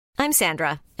I'm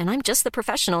Sandra, and I'm just the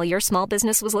professional your small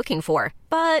business was looking for.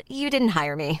 But you didn't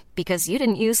hire me because you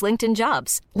didn't use LinkedIn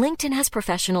Jobs. LinkedIn has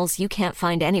professionals you can't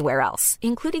find anywhere else,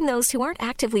 including those who aren't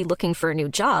actively looking for a new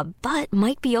job, but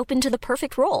might be open to the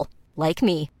perfect role, like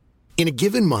me. In a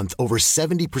given month, over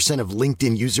 70% of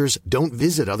LinkedIn users don't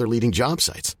visit other leading job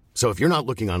sites. So if you're not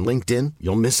looking on LinkedIn,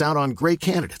 you'll miss out on great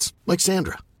candidates like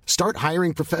Sandra. Start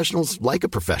hiring professionals like a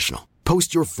professional.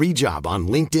 Post your free job on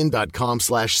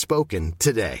linkedin.com/spoken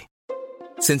today.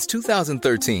 Since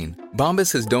 2013,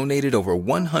 Bombas has donated over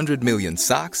 100 million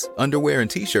socks, underwear, and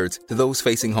T-shirts to those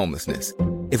facing homelessness.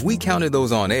 If we counted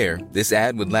those on air, this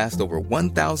ad would last over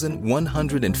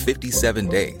 1,157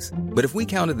 days. But if we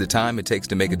counted the time it takes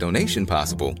to make a donation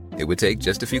possible, it would take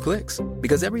just a few clicks.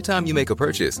 Because every time you make a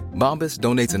purchase, Bombas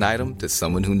donates an item to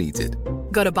someone who needs it.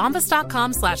 Go to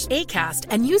bombas.com/ACAST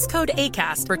and use code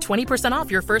ACAST for 20% off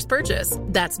your first purchase.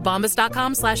 That's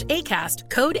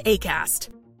bombas.com/ACAST, code ACAST.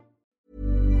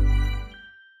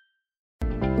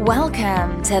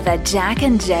 Welcome to the Jack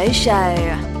and Joe Show.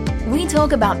 We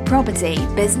talk about property,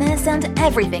 business, and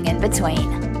everything in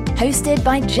between. Hosted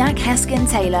by Jack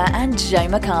Heskin-Taylor and Joe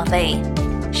McCarthy.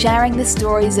 Sharing the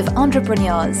stories of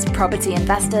entrepreneurs, property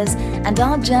investors, and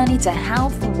our journey to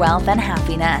health, wealth, and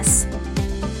happiness.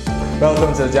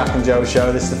 Welcome to the Jack and Joe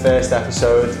Show. This is the first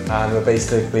episode, and we're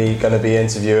basically going to be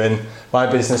interviewing my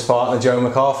business partner, Joe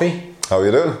McCarthy. How are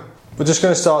you doing? We're just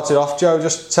going to start it off, Joe.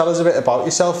 Just tell us a bit about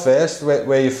yourself first,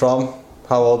 where you're from,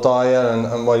 how old are you,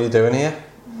 and what are you doing here?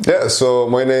 Yeah, so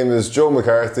my name is Joe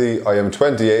McCarthy. I am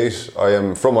 28. I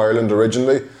am from Ireland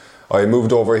originally. I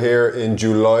moved over here in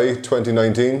July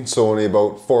 2019, so only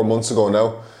about 4 months ago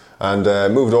now, and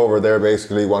moved over there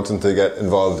basically wanting to get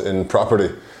involved in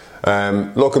property.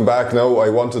 Looking back now, I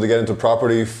wanted to get into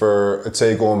property for, I'd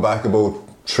say, going back about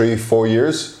 3-4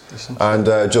 years. And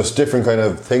just different kind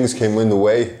of things came in the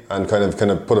way and kind of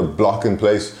put a block in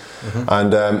place. Mm-hmm.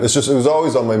 And it was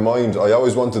always on my mind. I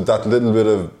always wanted that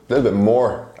little bit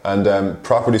more, and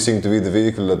property seemed to be the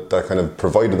vehicle that kind of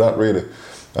provided that really.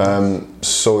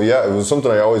 So yeah, it was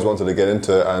something I always wanted to get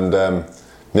into, and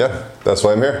yeah, that's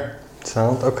why I'm here.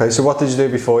 Sound okay. So what did you do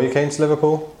before you came to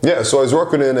Liverpool? Yeah, so I was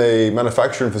working in a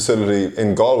manufacturing facility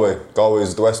in Galway. Galway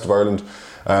is the west of Ireland.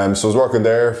 So I was working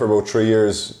there for about 3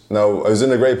 years. Now, I was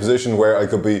in a great position where I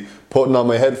could be putting on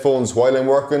my headphones while I'm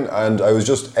working, and I was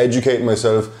just educating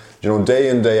myself, day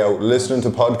in, day out, listening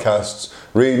to podcasts,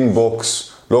 reading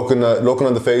books, looking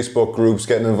on the Facebook groups,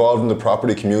 getting involved in the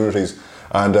property communities.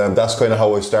 And that's kind of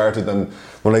how I started. And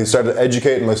when I started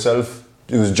educating myself,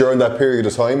 it was during that period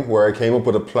of time where I came up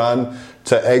with a plan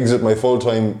to exit my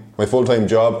full-time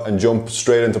job and jump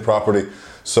straight into property.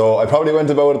 So I probably went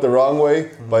about it the wrong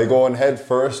way by going head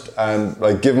first and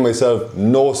giving myself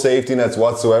no safety nets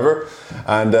whatsoever.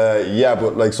 And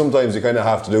but sometimes you kind of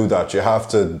have to do that. You have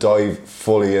to dive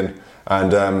fully in.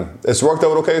 And it's worked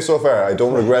out okay so far. I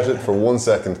don't regret it for 1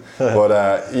 second. But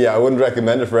I wouldn't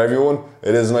recommend it for everyone.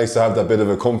 It is nice to have that bit of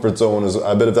a comfort zone,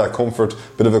 a bit of that comfort,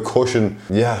 bit of a cushion.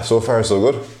 Yeah, so far so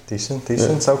good. Decent.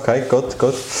 Yeah. Okay, good.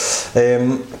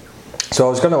 So I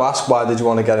was going to ask, why did you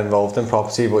want to get involved in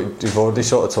property, but you've already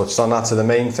sort of touched on that. So the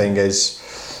main thing is,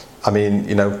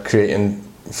 creating,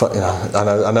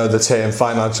 I know the term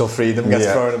financial freedom gets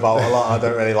thrown about a lot. I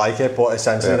don't really like it, but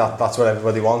essentially that's what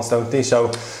everybody wants, don't they?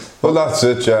 So, well, that's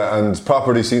it, yeah. And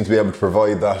property seems to be able to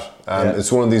provide that.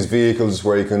 It's one of these vehicles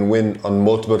where you can win on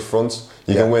multiple fronts.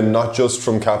 You can win not just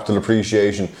from capital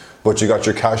appreciation, but you got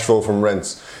your cash flow from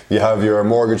rents. You have your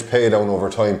mortgage pay down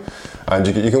over time, and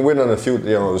you can win on a few.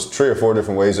 There's 3 or 4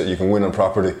 different ways that you can win on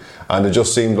property, and it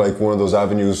just seemed like one of those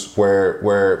avenues where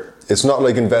it's not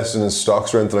like investing in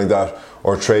stocks or anything like that,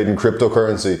 or trading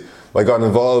cryptocurrency. I got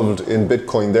involved in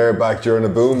Bitcoin there back during a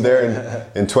boom there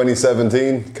in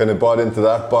 2017. Kind of bought into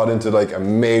like a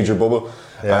major bubble,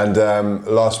 and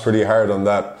lost pretty hard on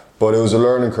that. But it was a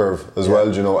learning curve as well,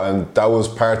 and that was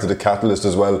part of the catalyst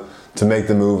as well to make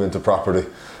the move into property.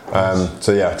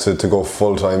 To go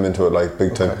full time into it, like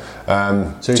big time.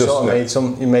 So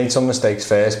you made some mistakes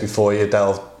first before you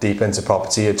delved deep into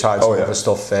property. You tried some other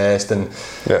stuff first, and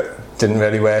didn't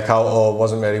really work out, or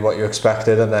wasn't really what you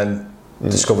expected, and then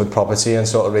discovered property and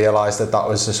sort of realised that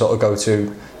was the sort of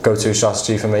go-to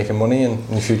strategy for making money in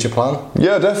your future plan.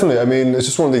 Yeah, definitely. I mean, it's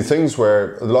just one of these things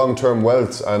where long-term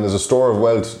wealth and as a store of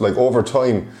wealth, over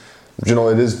time,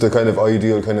 it is the kind of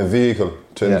ideal kind of vehicle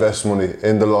to invest money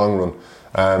in the long run.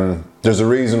 There's a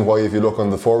reason why, if you look on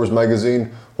the Forbes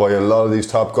magazine, why a lot of these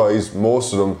top guys,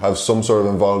 most of them have some sort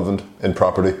of involvement in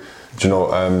property.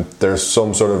 There's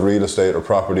some sort of real estate or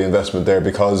property investment there,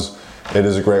 because it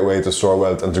is a great way to store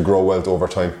wealth and to grow wealth over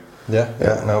time. No,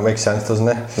 it makes sense, doesn't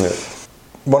it? Yeah.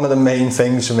 one of the main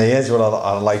things for me is what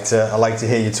I like to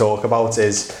hear you talk about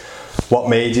is what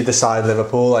made you decide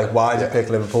Liverpool. Like, why did you pick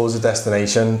Liverpool as a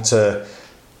destination? To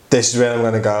this is where I'm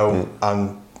going to go,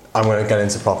 and I'm going to get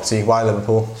into property. Why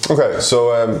Liverpool? Okay,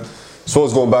 so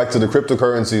suppose going back to the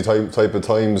cryptocurrency type of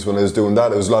times when I was doing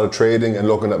that, it was a lot of trading and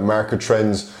looking at market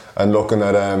trends and looking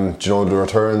at the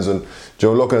returns and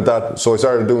looking at that. So I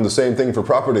started doing the same thing for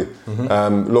property,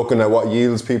 looking at what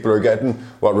yields people are getting,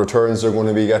 what returns they're going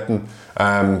to be getting,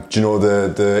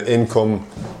 the income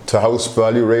to house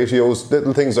value ratios,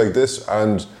 little things like this.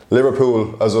 And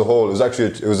Liverpool as a whole,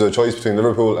 it was a choice between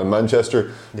Liverpool and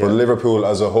Manchester, but Liverpool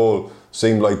as a whole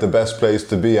seemed like the best place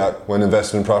to be at when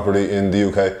investing in property in the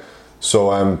UK.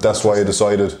 So that's why I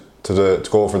decided to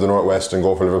go for the Northwest and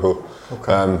go for Liverpool.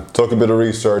 Okay. Took a bit of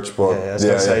research, but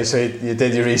so you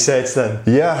did your research then?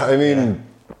 Yeah, I mean,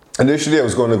 initially I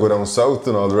was going to go down south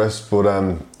and all the rest, but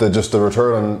the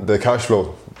return on the cash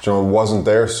flow, wasn't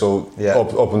there. So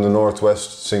up in the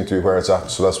Northwest seemed to be where it's at.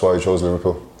 So that's why I chose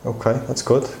Liverpool. Okay, that's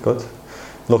good.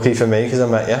 Lucky for me because I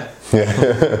met you.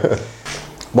 Yeah.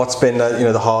 What's been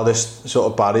the hardest sort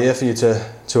of barrier for you to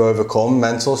overcome?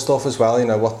 Mental stuff as well.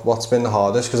 What's been the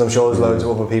hardest? Because I'm sure there's loads of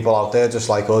other people out there just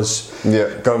like us,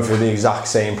 going through the exact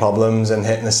same problems and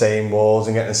hitting the same walls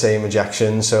and getting the same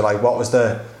rejections. So like, what was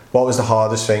the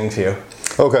hardest thing for you?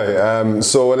 Okay,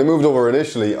 so when I moved over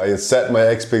initially, I had set my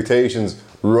expectations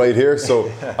right here.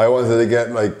 So I wanted to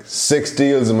get like 6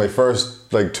 deals in my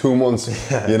first like 2 months.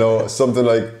 Something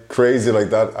like crazy like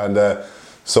that. And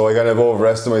so I kind of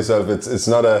overestimated myself. It's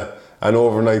not an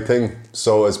overnight thing.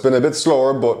 So it's been a bit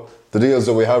slower, but the deals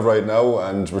that we have right now,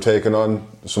 and we're taking on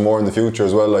some more in the future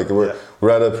as well. Like we're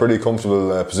at a pretty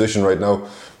comfortable position right now.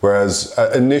 Whereas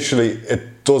initially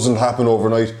it doesn't happen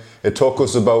overnight. It took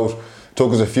us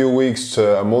a few weeks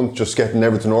to a month just getting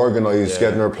everything organised,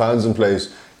 getting our plans in place,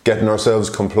 getting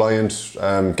ourselves compliant,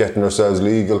 getting ourselves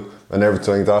legal and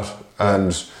everything like that.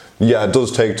 And it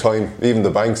does take time. Even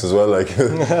the banks as well, like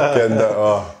getting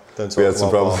that. We had some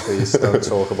problems. Don't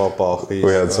talk about Barclays.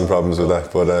 We had some problems with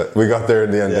that, but we got there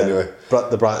in the end anyway.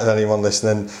 But anyone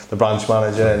listening, the branch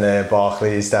manager in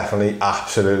Barclays definitely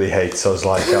absolutely hates us.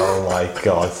 Like, oh my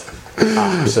god,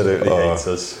 absolutely hates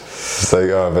us. It's like,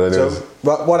 but anyways. So,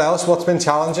 what else? What's been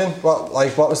challenging? What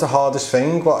was the hardest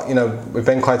thing? We've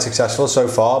been quite successful so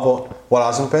far, but what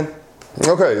hasn't been?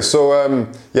 Okay, so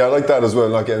I like that as well,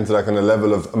 not getting to that kind of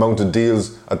level of amount of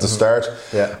deals at the start.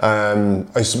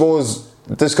 I suppose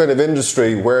this kind of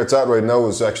industry where it's at right now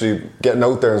is actually getting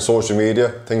out there in social media,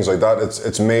 things like that.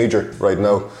 It's major right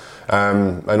now.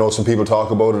 I know some people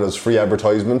talk about it as free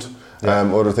advertisement,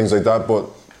 other things like that, but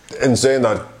in saying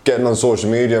that, getting on social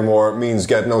media more means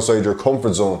getting outside your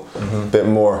comfort zone a bit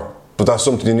more, but that's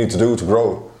something you need to do to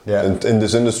grow. In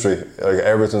this industry, like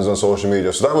everything's on social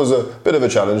media, so that was a bit of a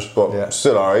challenge, but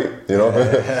still alright,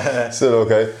 still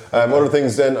okay. Other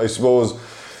things then, I suppose,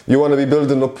 you want to be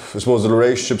building up, the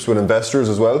relationships with investors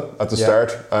as well at the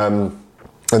start, and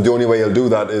the only way you'll do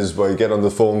that is by getting on the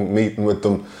phone, meeting with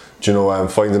them,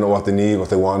 finding out what they need, what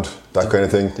they want, that kind of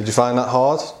thing. Did you find that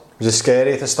hard? Was it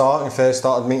scary at the start when you first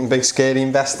started meeting big scary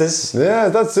investors? Yeah,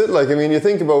 that's it. Like, I mean, you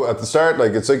think about at the start,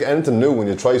 like it's like anything new. When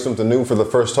you try something new for the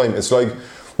first time, it's like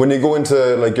when you go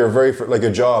into like your like a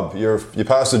job, you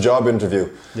pass a job interview,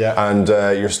 and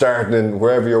you're starting in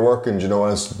wherever you're working,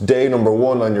 and it's day number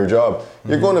 1 on your job.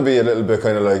 You're going to be a little bit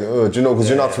kind of like, because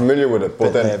you're not familiar with it.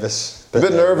 But a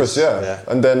bit nervous,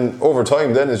 and then over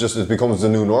time, then it becomes the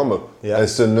new normal.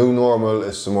 It's the new normal.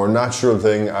 It's the more natural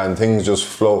thing, and things just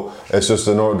flow. It's just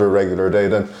another regular day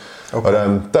then. Okay.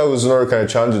 But that was another kind of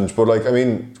challenge. But like, I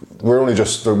mean, we're only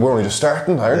just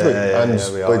starting, aren't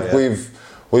we?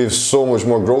 We have so much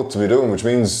more growth to be doing, which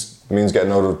means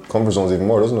getting out of comfort zones even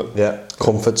more, doesn't it? Yeah,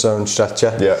 comfort zone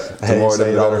stretcher. Yeah, I hear you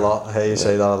say that a lot. I hear you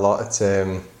say that a lot.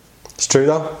 It's true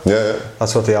though. Yeah.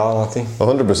 That's what they are, aren't they?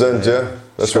 100%. Yeah.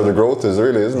 That's where the growth is,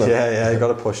 really, isn't it? Yeah. You got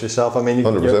to push yourself. I mean,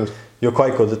 100%. You're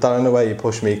quite good at that in a way. You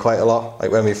push me quite a lot.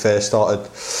 Like when we first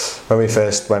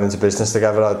went into business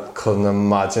together, I couldn't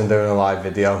imagine doing a live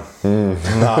video.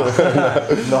 Not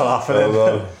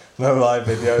happening. No live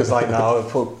videos like now.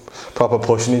 Proper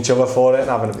pushing each other for it and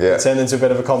having it turned into a bit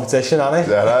of a competition, hasn't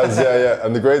it? Yeah, it has,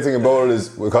 And the great thing about it is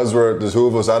because we're the two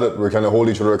of us at it, we kind of hold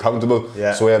each other accountable.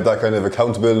 Yeah. So we have that kind of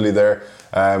accountability there.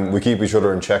 We keep each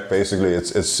other in check. Basically,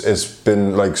 it's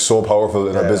been like so powerful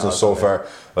in our business so far.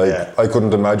 Like I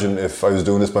couldn't imagine if I was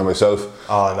doing this by myself.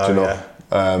 Oh no,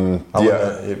 I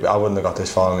wouldn't have got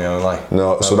this far on my own.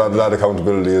 No, so that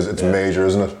accountability it's major,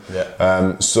 isn't it?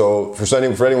 Yeah. So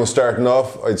for anyone starting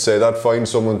off, I'd say that find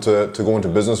someone to go into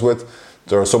business with.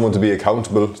 or someone to be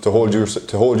accountable, to hold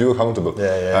you accountable.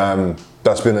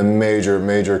 That's been a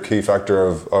major key factor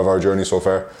of our journey so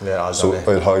far. So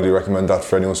I'd highly recommend that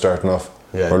for anyone starting off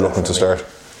or looking to start.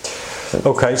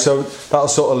 Okay, so that'll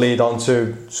sort of lead on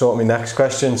to sort of my next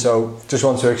question. So just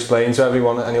want to explain to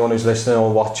anyone who's listening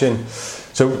or watching.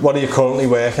 So what are you currently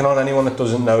working on? Anyone that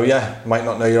doesn't know you, might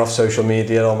not know you off social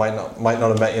media, or might not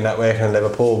have met you networking in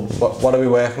Liverpool. What are we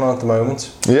working on at the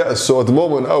moment? Yeah, so at the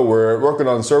moment now we're working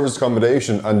on service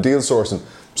accommodation and deal sourcing.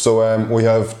 So we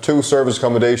have 2 service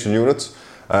accommodation units,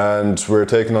 and we're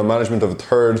taking on management of a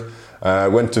third.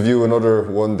 Went to view another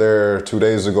one there 2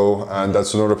 days ago, and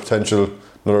that's another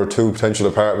 2 potential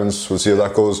apartments. We'll see how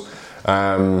that goes.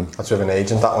 That's with an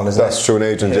agent, that one, isn't it? That's through an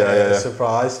agent, yeah.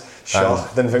 Surprise,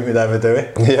 shock, didn't think we'd ever do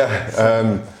it.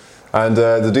 And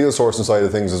the deal sourcing side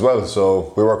of things as well.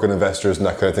 So we work with investors and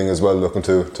that kind of thing as well, looking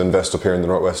to invest up here in the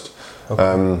Northwest.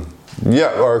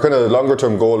 Our kind of longer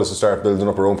term goal is to start building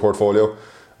up our own portfolio.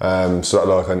 So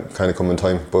that'll all kind of come in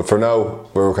time. But for now,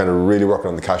 we're kind of really working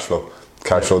on the cash flow,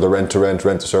 the rent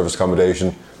to service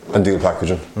accommodation, and deal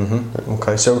packaging.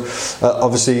 Okay, so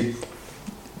obviously,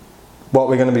 what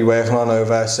we're going to be working on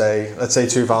over, let's say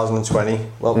 2020.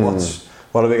 Well,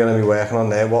 what are we going to be working on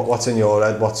there? What's in your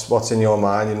head? What's in your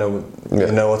mind? You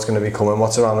know what's going to be coming.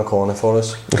 What's around the corner for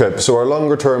us? Okay, so our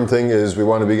longer term thing is we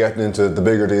want to be getting into the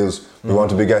bigger deals. We want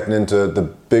to be getting into the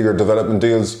bigger development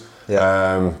deals.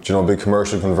 Big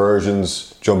commercial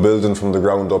conversions, building from the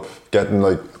ground up, getting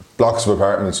like blocks of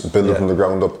apartments, building from the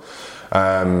ground up. So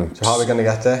how are we going to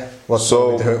get there? What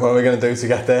are we going to do to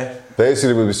get there?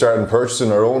 Basically, we'll be starting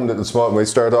purchasing our own little small. We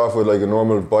start off with like a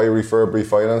normal buy, refurb,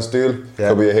 refinance deal.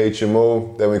 Could be a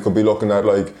HMO. Then we could be looking at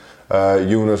like a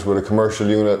unit with a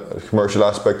commercial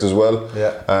aspect as well.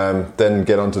 Then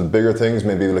get onto the bigger things,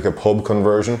 maybe like a pub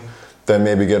conversion. Then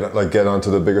maybe get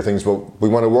onto the bigger things. But we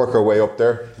want to work our way up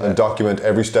there and document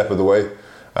every step of the way,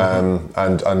 and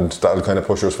that'll kind of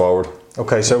push us forward.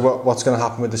 Okay, so what's going to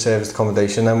happen with the serviced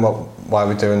accommodation then? Why are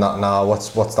we doing that now?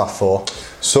 What's that for?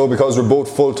 So because we're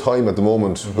both full time at the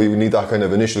moment, we need that kind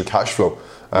of initial cash flow.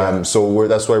 So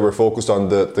that's why we're focused on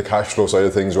the cash flow side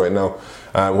of things right now.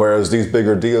 Whereas these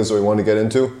bigger deals that we want to get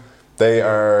into, they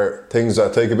are things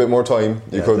that take a bit more time.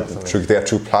 You could get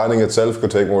through planning itself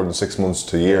could take more than 6 months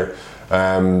to a year.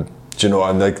 And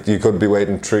like you could be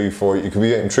waiting 3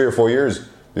 or 4 years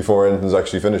before anything's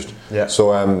actually finished.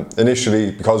 So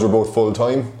initially, because we're both full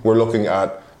time, we're looking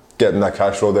at getting that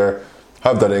cash flow there,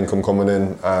 have that income coming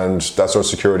in, and that's our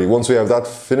security. Once we have that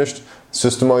finished,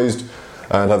 systemized,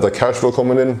 and have that cash flow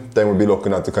coming in, then we'll be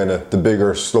looking at the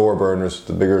bigger, slower burners,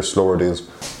 the bigger, slower deals.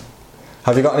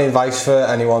 Have you got any advice for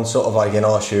anyone sort of like in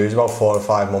our shoes about 4 or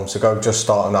 5 months ago, just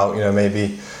starting out,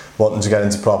 maybe wanting to get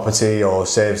into property or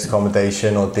serviced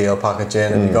accommodation or deal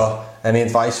packaging? Have you got any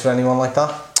advice for anyone like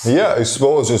that? Yeah, I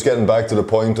suppose just getting back to the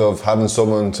point of having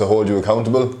someone to hold you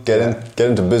accountable, get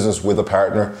into business with a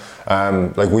partner.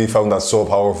 Like we found that so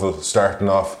powerful starting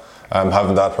off,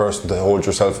 having that person to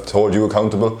hold you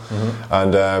accountable,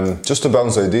 and just to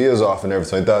bounce ideas off and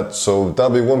everything like that. So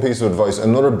that'd be one piece of advice.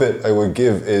 Another bit I would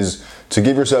give is to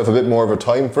give yourself a bit more of a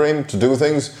time frame to do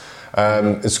things.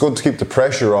 It's good to keep the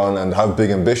pressure on and have big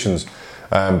ambitions.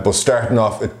 But starting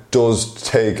off, it does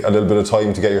take a little bit of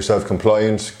time to get yourself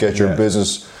compliant, get your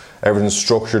business, everything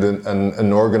structured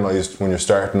and organised when you're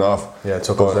starting off. Yeah, it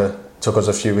took us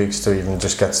a few weeks to even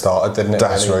just get started, didn't it?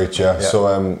 That's right, yeah.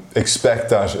 So expect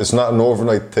that. It's not an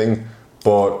overnight thing,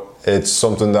 but it's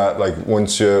something that like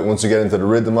once you get into the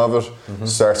rhythm of it,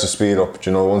 starts to speed up.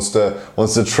 Once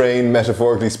the train,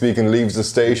 metaphorically speaking, leaves the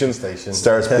station.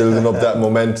 Starts building up that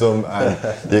momentum, and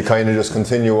you kind of just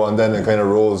continue on. Then it kind of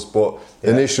rolls. But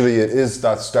initially, it is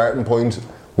that starting point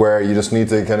where you just need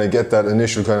to kind of get that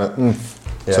initial kind of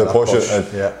to push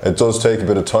it. It does take a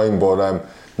bit of time, but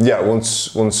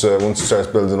once it starts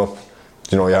building up,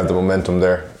 you have the momentum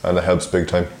there, and it helps big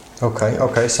time.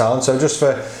 Okay, sound. So just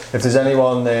for, if there's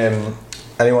anyone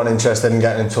interested in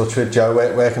getting in touch with Joe,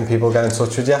 where can people get in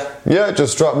touch with you? Yeah,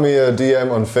 just drop me a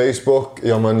DM on Facebook.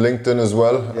 I'm on LinkedIn as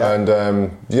well, and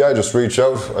just reach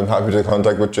out. I'm happy to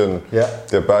contact with you and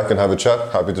get back and have a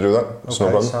chat. Happy to do that. It's no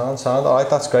problem. Sound. All right,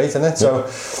 that's great, isn't it? So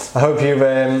I hope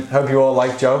you all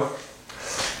like Joe.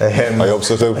 I hope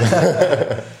so too.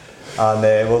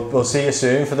 And we'll see you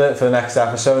soon for the next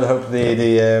episode. I hope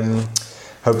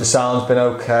hope the sound's been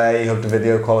okay. Hope the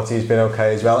video quality's been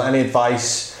okay as well. Any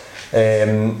advice,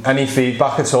 any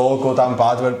feedback at all, good and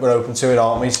bad, we're open to it,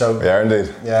 aren't we? So we are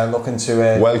indeed. Yeah, looking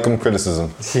to welcome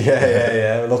criticism.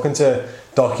 Yeah. We're looking to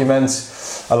document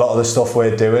a lot of the stuff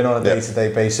we're doing on a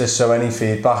day-to-day basis. So any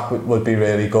feedback would be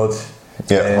really good.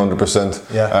 Yeah,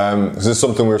 100%. This is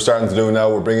something we're starting to do now.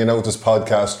 We're bringing out this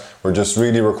podcast. We're just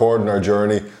really recording our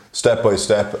journey step by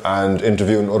step and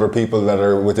interviewing other people that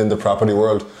are within the property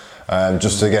world,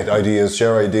 just to get ideas,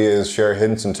 share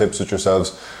hints and tips with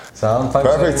yourselves. Sam, thanks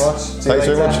Perfect. very much. Thanks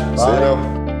very much. See you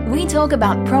now. We talk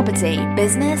about property,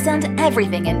 business, and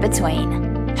everything in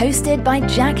between. Hosted by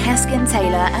Jack Heskin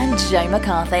Taylor and Joe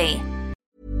McCarthy.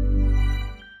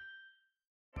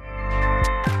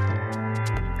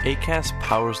 Acast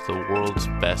powers the world's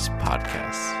best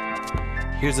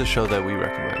podcasts. Here's a show that we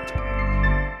recommend.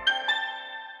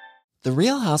 The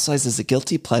Real Housewives is a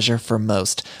guilty pleasure for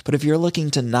most, but if you're looking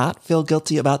to not feel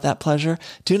guilty about that pleasure,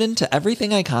 tune in to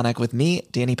Everything Iconic with me,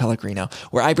 Danny Pellegrino,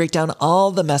 where I break down all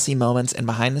the messy moments and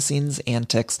behind-the-scenes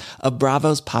antics of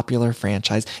Bravo's popular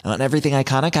franchise. And on Everything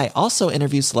Iconic, I also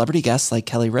interview celebrity guests like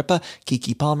Kelly Ripa,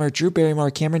 Keke Palmer, Drew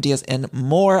Barrymore, Cameron Diaz, and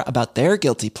more about their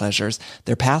guilty pleasures,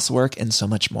 their past work, and so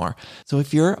much more. So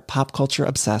if you're pop culture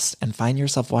obsessed and find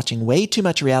yourself watching way too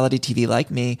much reality TV like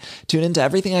me, tune in to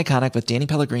Everything Iconic with Danny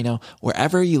Pellegrino,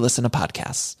 wherever you listen to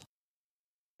podcasts.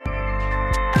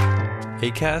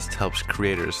 Acast helps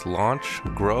creators launch,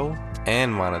 grow,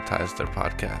 and monetize their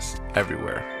podcasts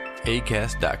everywhere.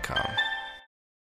 Acast.com.